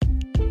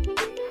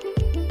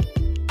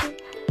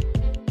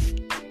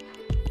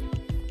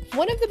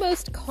One of the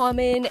most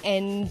common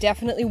and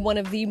definitely one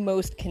of the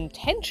most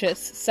contentious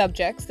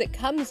subjects that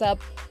comes up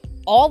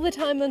all the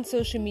time on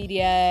social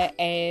media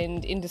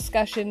and in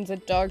discussions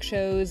at dog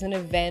shows and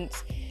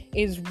events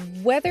is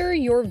whether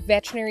your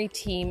veterinary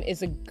team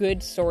is a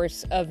good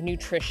source of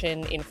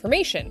nutrition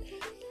information.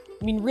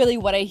 I mean, really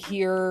what I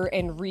hear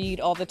and read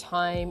all the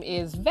time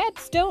is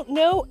vets don't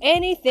know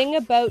anything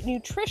about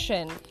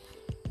nutrition.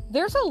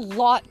 There's a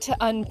lot to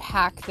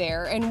unpack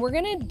there, and we're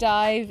going to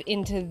dive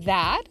into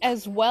that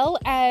as well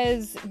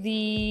as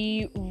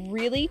the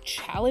really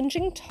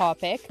challenging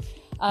topic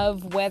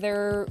of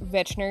whether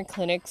veterinary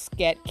clinics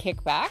get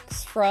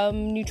kickbacks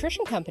from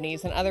nutrition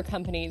companies and other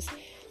companies.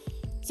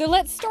 So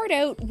let's start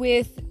out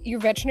with your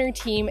veterinary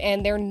team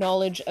and their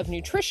knowledge of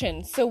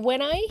nutrition. So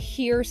when I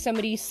hear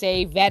somebody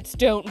say vets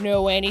don't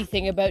know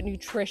anything about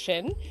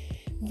nutrition,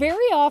 very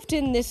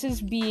often this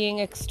is being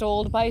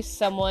extolled by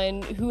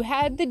someone who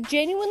had the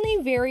genuinely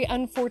very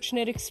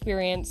unfortunate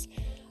experience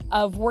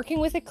of working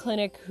with a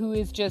clinic who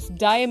is just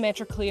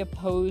diametrically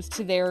opposed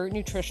to their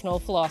nutritional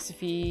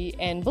philosophy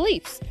and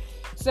beliefs.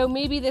 So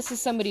maybe this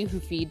is somebody who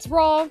feeds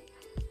raw,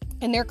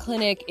 and their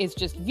clinic is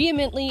just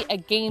vehemently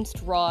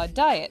against raw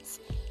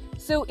diets.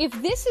 So if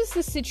this is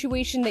the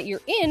situation that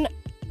you're in,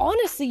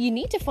 honestly, you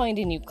need to find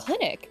a new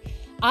clinic.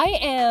 I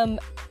am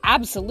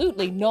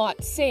absolutely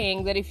not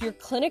saying that if your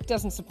clinic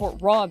doesn't support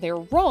raw, they're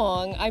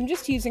wrong. I'm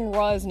just using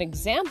raw as an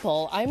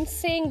example. I'm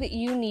saying that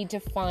you need to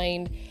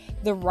find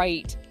the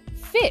right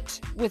fit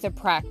with a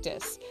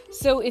practice.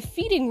 So if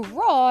feeding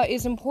raw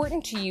is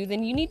important to you,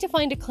 then you need to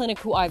find a clinic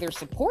who either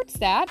supports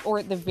that or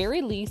at the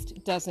very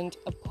least doesn't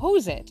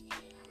oppose it.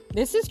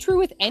 This is true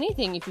with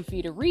anything. If you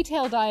feed a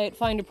retail diet,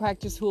 find a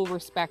practice who will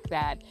respect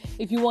that.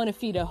 If you want to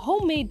feed a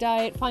homemade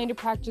diet, find a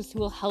practice who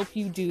will help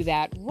you do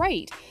that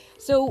right.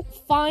 So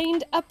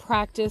find a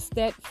practice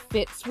that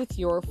fits with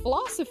your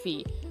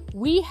philosophy.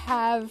 We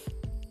have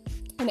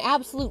an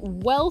absolute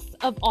wealth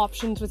of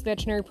options with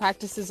veterinary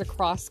practices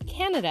across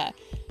Canada.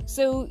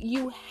 So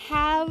you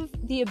have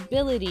the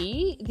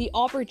ability, the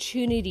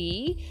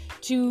opportunity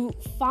to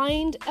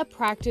find a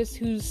practice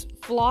whose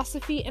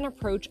philosophy and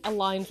approach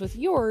aligns with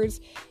yours,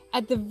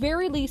 at the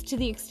very least to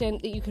the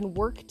extent that you can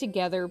work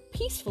together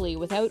peacefully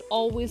without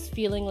always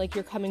feeling like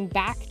you're coming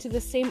back to the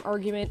same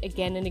argument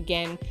again and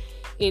again.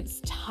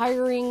 It's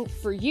tiring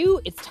for you,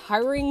 it's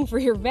tiring for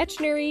your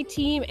veterinary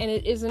team, and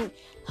it isn't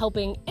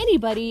helping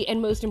anybody,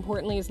 and most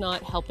importantly, is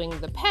not helping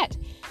the pet.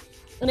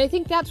 And I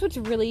think that's what's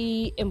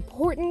really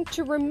important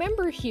to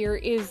remember here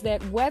is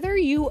that whether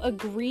you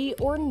agree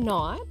or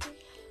not,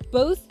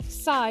 both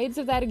sides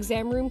of that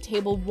exam room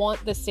table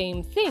want the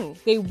same thing.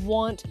 They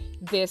want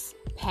this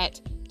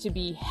pet to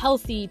be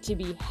healthy, to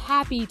be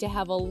happy, to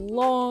have a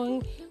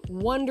long,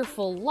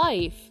 wonderful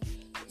life.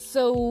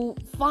 So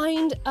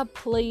find a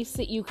place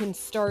that you can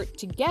start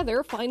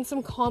together, find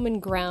some common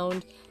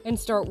ground, and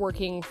start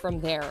working from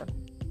there.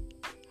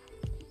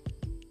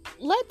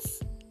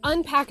 Let's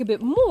unpack a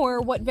bit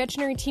more what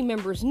veterinary team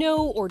members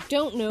know or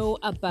don't know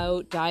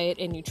about diet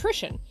and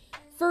nutrition.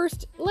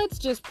 First, let's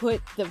just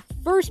put the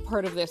first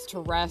part of this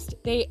to rest.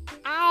 They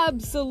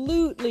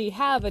absolutely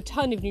have a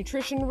ton of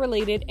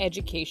nutrition-related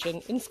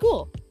education in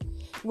school.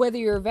 Whether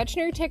you're a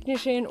veterinary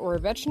technician or a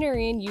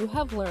veterinarian, you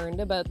have learned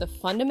about the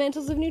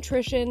fundamentals of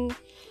nutrition,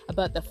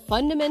 about the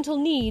fundamental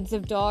needs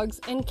of dogs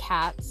and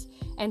cats,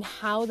 and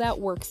how that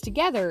works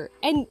together.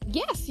 And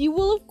yes, you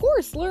will of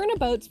course learn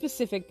about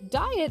specific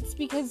diets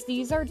because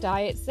these are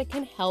diets that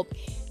can help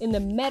in the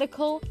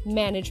medical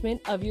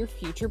management of your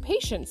future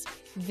patients.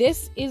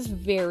 This is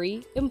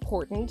very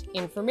important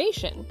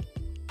information.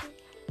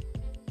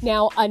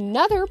 Now,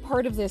 another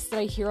part of this that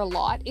I hear a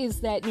lot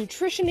is that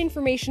nutrition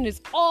information is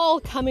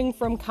all coming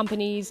from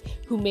companies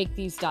who make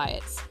these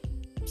diets.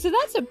 So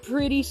that's a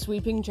pretty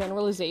sweeping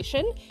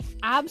generalization.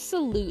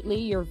 Absolutely,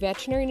 your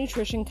veterinary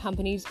nutrition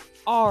companies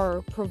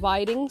are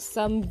providing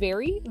some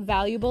very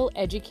valuable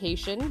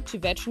education to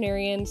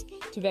veterinarians,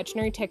 to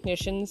veterinary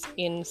technicians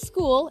in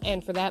school,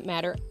 and for that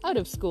matter, out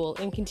of school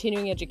in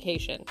continuing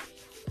education.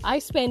 I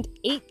spent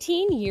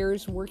 18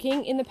 years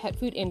working in the pet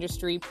food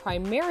industry,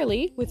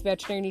 primarily with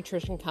veterinary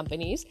nutrition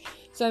companies,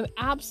 so I'm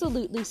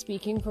absolutely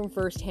speaking from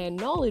firsthand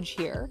knowledge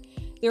here.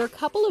 There are a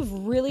couple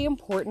of really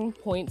important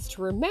points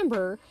to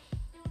remember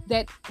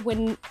that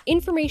when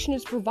information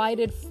is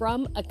provided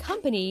from a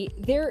company,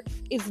 there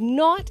is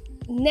not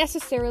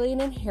necessarily an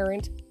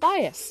inherent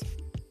bias.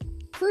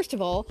 First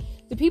of all,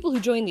 the people who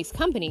join these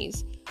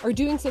companies are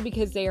doing so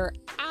because they are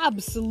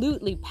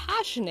absolutely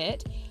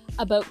passionate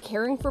about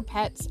caring for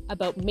pets,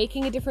 about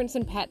making a difference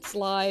in pets'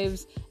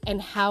 lives,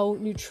 and how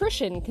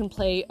nutrition can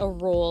play a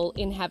role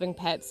in having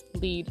pets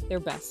lead their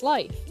best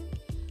life.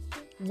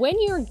 When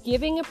you're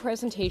giving a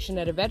presentation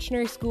at a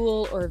veterinary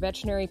school or a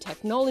veterinary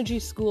technology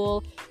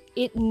school,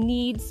 it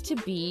needs to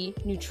be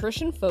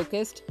nutrition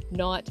focused,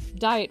 not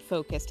diet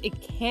focused. It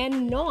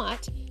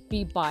cannot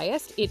be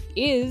biased. It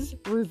is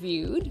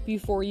reviewed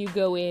before you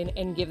go in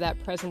and give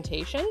that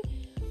presentation.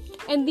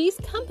 And these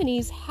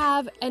companies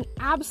have an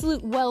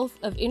absolute wealth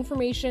of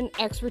information,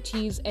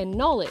 expertise, and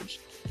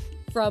knowledge.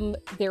 from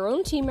their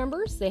own team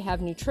members. They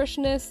have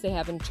nutritionists, they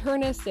have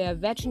internists, they have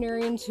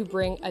veterinarians who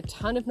bring a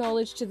ton of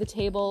knowledge to the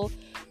table.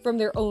 From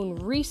their own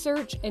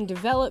research and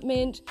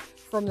development,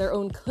 from their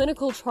own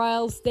clinical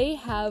trials, they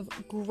have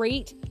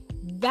great,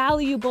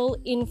 valuable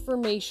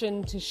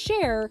information to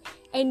share.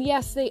 And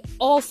yes, they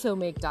also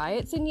make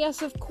diets. And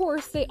yes, of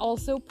course, they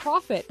also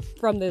profit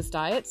from those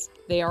diets.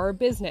 They are a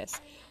business.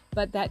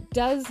 But that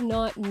does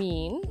not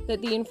mean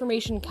that the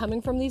information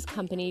coming from these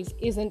companies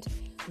isn't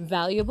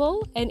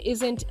valuable and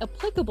isn't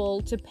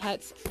applicable to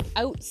pets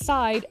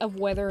outside of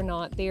whether or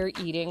not they are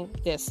eating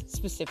this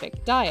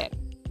specific diet.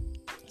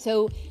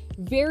 So,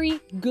 very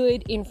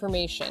good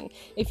information.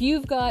 If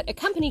you've got a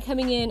company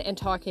coming in and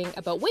talking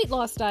about weight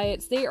loss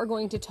diets, they are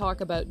going to talk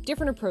about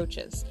different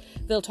approaches.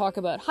 They'll talk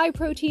about high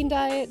protein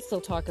diets,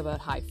 they'll talk about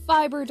high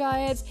fiber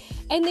diets,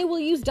 and they will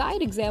use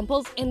diet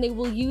examples, and they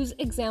will use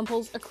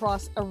examples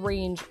across a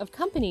range of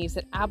companies.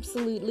 That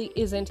absolutely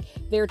isn't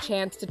their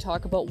chance to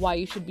talk about why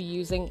you should be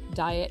using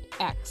diet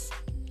X.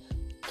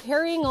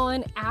 Carrying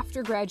on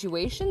after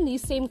graduation,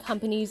 these same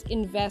companies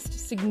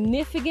invest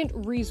significant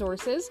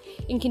resources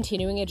in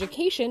continuing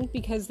education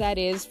because that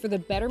is for the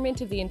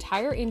betterment of the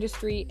entire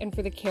industry and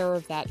for the care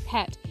of that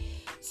pet.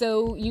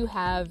 So you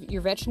have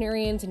your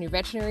veterinarians and your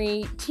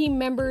veterinary team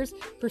members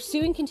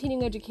pursuing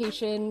continuing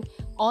education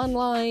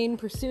online,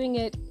 pursuing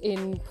it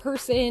in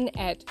person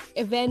at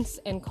events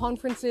and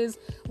conferences,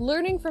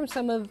 learning from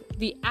some of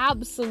the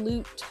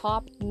absolute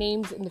top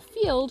names in the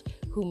field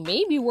who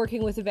may be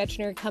working with a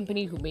veterinary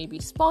company, who may be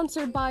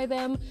sponsored by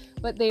them,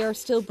 but they are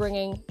still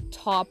bringing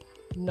top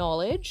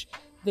knowledge,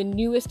 the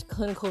newest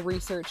clinical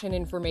research and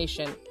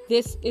information.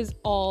 This is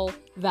all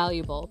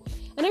valuable.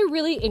 And I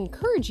really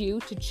encourage you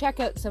to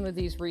check out some of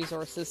these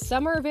resources.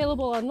 Some are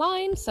available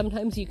online.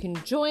 Sometimes you can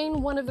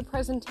join one of the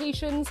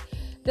presentations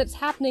that's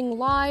happening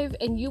live,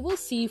 and you will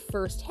see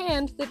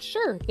firsthand that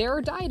sure, there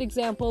are diet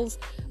examples,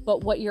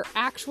 but what you're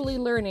actually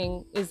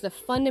learning is the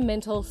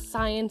fundamental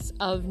science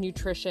of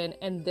nutrition,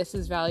 and this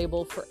is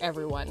valuable for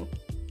everyone.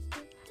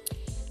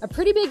 A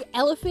pretty big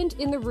elephant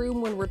in the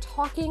room when we're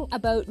talking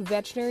about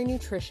veterinary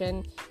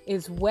nutrition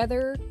is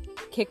whether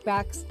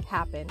kickbacks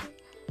happen.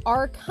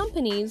 Are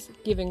companies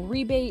giving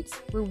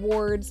rebates,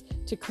 rewards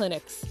to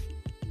clinics?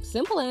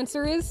 Simple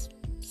answer is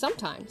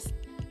sometimes.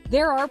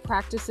 There are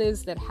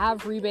practices that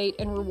have rebate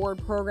and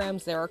reward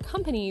programs. There are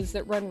companies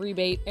that run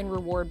rebate and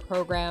reward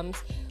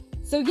programs.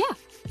 So yeah,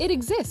 it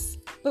exists,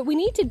 but we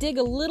need to dig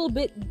a little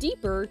bit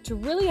deeper to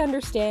really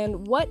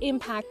understand what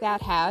impact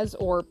that has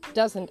or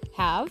doesn't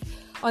have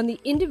on the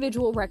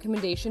individual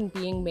recommendation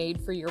being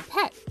made for your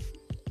pet.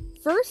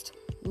 First,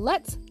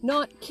 let's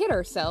not kid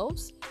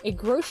ourselves. A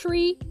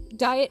grocery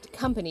diet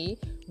company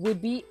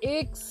would be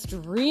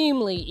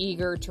extremely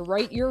eager to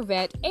write your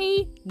vet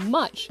a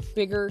much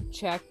bigger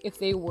check if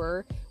they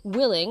were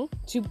willing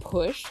to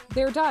push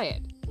their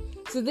diet.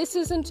 So this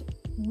isn't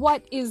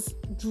what is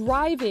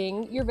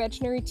driving your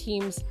veterinary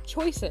team's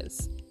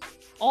choices.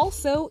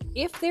 Also,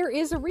 if there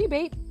is a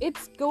rebate,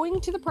 it's going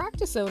to the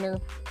practice owner,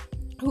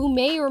 who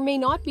may or may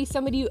not be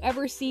somebody you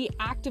ever see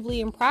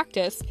actively in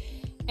practice,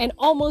 and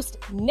almost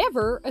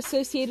never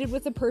associated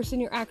with the person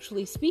you're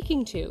actually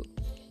speaking to.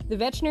 The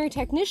veterinary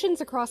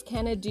technicians across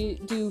Canada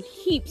do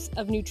heaps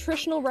of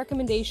nutritional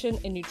recommendation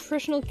and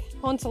nutritional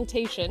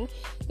consultation.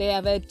 They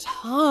have a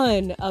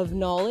ton of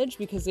knowledge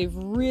because they've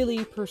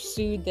really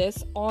pursued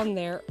this on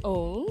their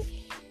own,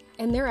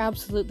 and they're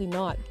absolutely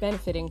not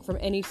benefiting from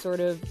any sort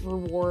of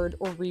reward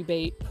or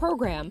rebate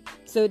program.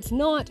 So it's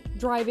not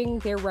driving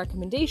their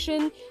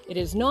recommendation, it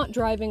is not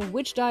driving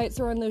which diets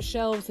are on those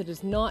shelves, it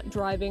is not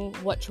driving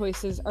what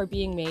choices are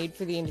being made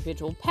for the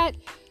individual pet.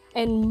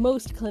 And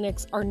most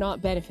clinics are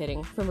not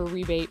benefiting from a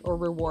rebate or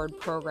reward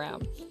program.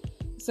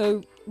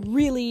 So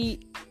really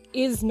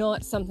is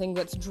not something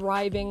that's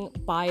driving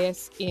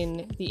bias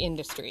in the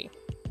industry.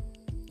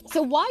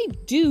 So why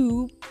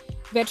do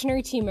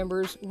veterinary team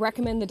members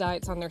recommend the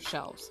diets on their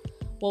shelves?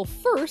 Well,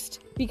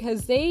 first,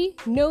 because they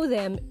know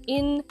them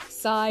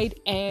inside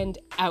and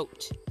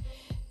out.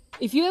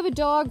 If you have a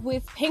dog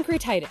with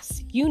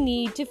pancreatitis, you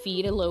need to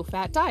feed a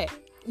low-fat diet.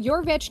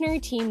 Your veterinary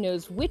team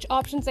knows which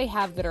options they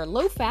have that are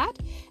low fat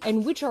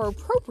and which are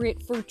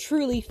appropriate for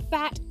truly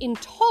fat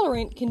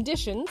intolerant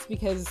conditions,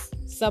 because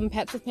some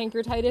pets with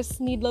pancreatitis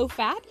need low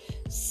fat,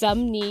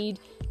 some need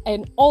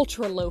an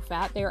ultra low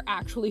fat. They are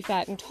actually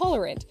fat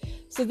intolerant.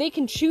 So they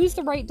can choose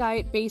the right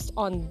diet based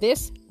on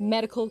this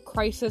medical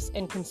crisis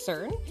and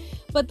concern,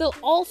 but they'll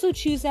also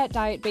choose that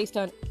diet based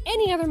on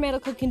any other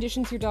medical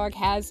conditions your dog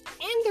has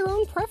and their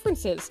own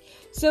preferences.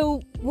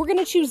 So we're going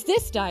to choose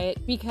this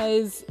diet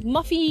because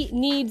Muffy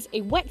needs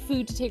a wet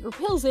food to take her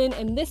pills in,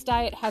 and this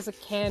diet has a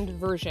canned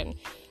version.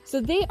 So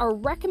they are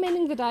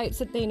recommending the diets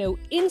that they know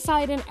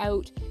inside and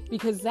out,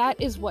 because that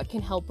is what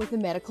can help with the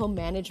medical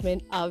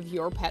management of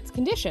your pet's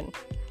condition.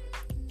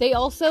 They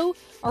also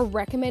are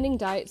recommending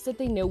diets that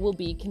they know will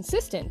be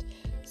consistent.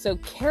 So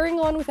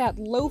carrying on with that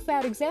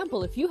low-fat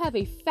example, if you have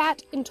a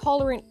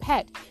fat-intolerant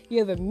pet, you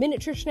have a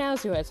miniature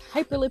schnauzer who has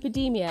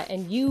hyperlipidemia,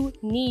 and you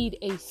need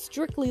a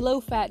strictly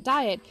low-fat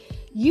diet,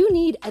 you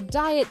need a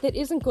diet that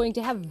isn't going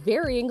to have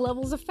varying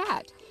levels of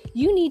fat.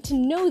 You need to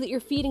know that you're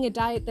feeding a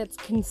diet that's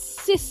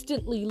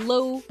consistently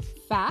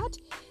low-fat,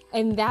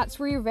 and that's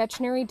where your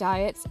veterinary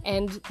diets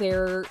and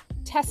their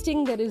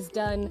testing that is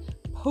done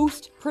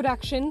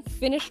post-production,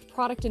 finished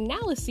product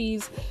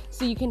analyses,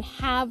 so you can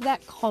have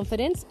that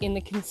confidence in the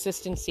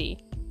consistency.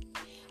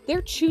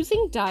 They're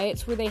choosing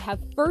diets where they have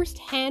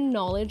first-hand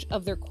knowledge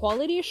of their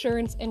quality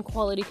assurance and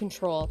quality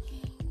control.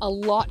 A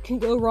lot can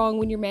go wrong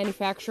when you're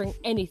manufacturing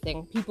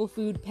anything, people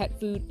food, pet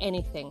food,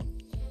 anything.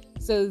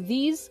 So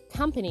these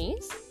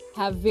companies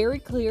have very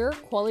clear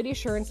quality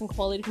assurance and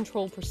quality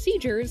control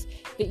procedures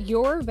that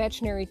your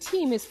veterinary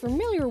team is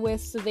familiar with,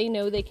 so they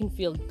know they can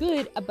feel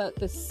good about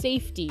the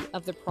safety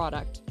of the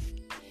product.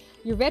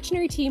 Your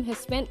veterinary team has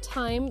spent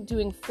time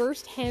doing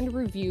first-hand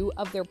review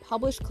of their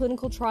published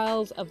clinical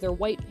trials, of their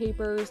white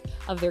papers,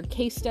 of their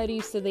case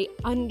studies, so they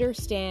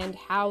understand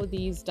how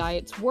these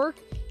diets work,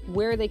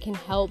 where they can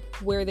help,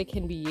 where they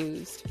can be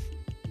used.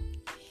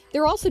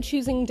 They're also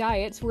choosing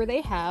diets where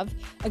they have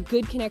a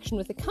good connection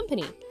with the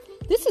company.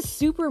 This is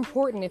super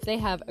important. If they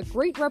have a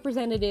great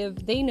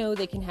representative, they know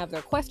they can have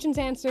their questions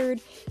answered,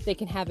 they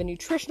can have a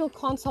nutritional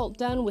consult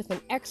done with an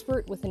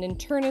expert, with an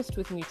internist,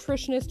 with a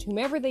nutritionist,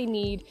 whomever they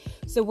need.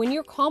 So when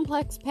your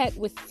complex pet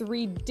with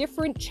 3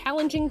 different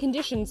challenging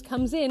conditions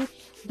comes in,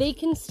 they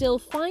can still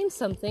find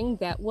something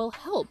that will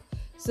help.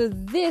 So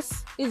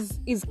this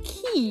is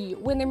key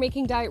when they're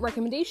making diet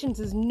recommendations,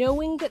 is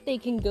knowing that they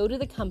can go to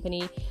the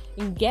company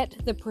and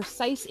get the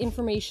precise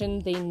information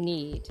they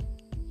need.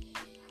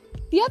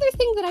 The other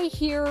thing that I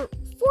hear,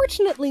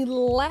 fortunately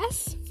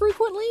less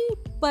frequently,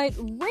 but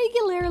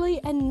regularly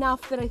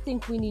enough that I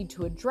think we need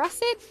to address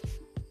it,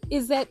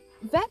 is that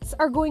vets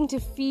are going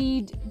to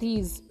feed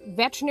these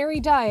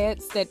veterinary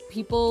diets that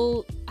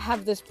people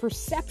have this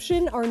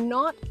perception are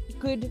not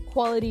good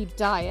quality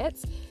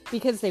diets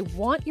because they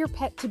want your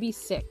pet to be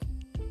sick.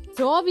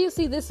 So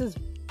obviously this is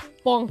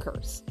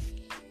bonkers.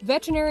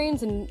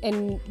 Veterinarians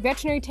and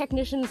veterinary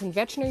technicians and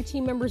veterinary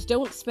team members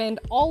don't spend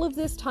all of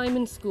this time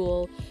in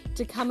school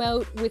to come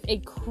out with a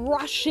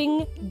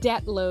crushing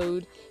debt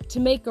load to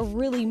make a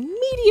really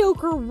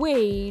mediocre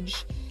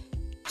wage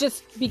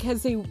just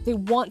because they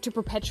want to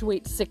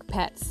perpetuate sick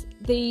pets.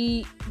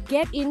 They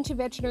get into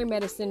veterinary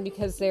medicine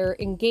because they're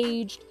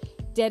engaged,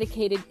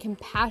 dedicated,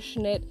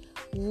 compassionate,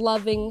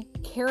 loving,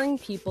 caring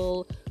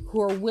people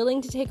who are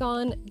willing to take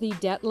on the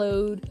debt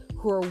load,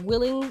 who are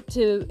willing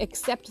to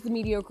accept the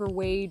mediocre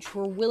wage,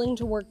 who are willing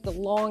to work the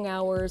long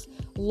hours,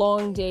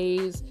 long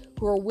days,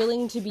 who are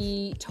willing to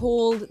be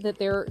told that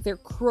they're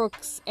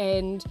crooks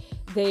and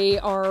they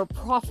are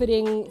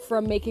profiting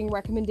from making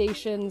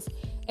recommendations,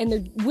 and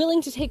they're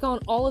willing to take on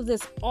all of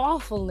this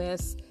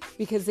awfulness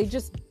because they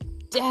just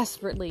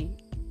desperately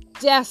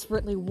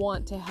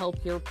want to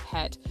help your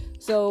pet.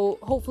 So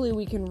hopefully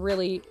we can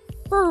really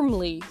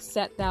firmly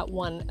set that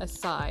one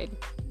aside.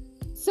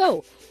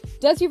 So,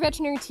 does your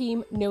veterinary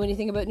team know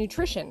anything about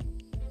nutrition?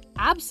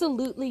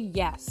 Absolutely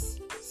yes.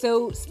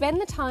 So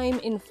spend the time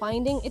in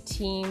finding a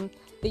team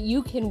that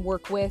you can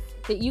work with,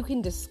 that you can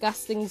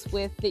discuss things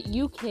with, that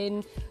you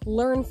can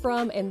learn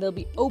from, and they'll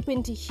be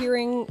open to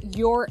hearing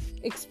your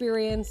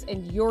experience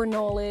and your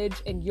knowledge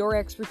and your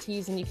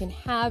expertise, and you can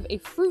have a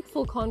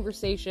fruitful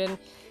conversation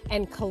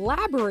and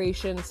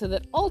collaboration so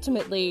that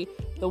ultimately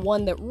the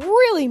one that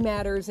really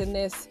matters in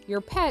this,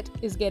 your pet,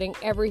 is getting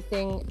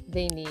everything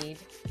they need.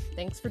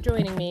 Thanks for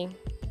joining me.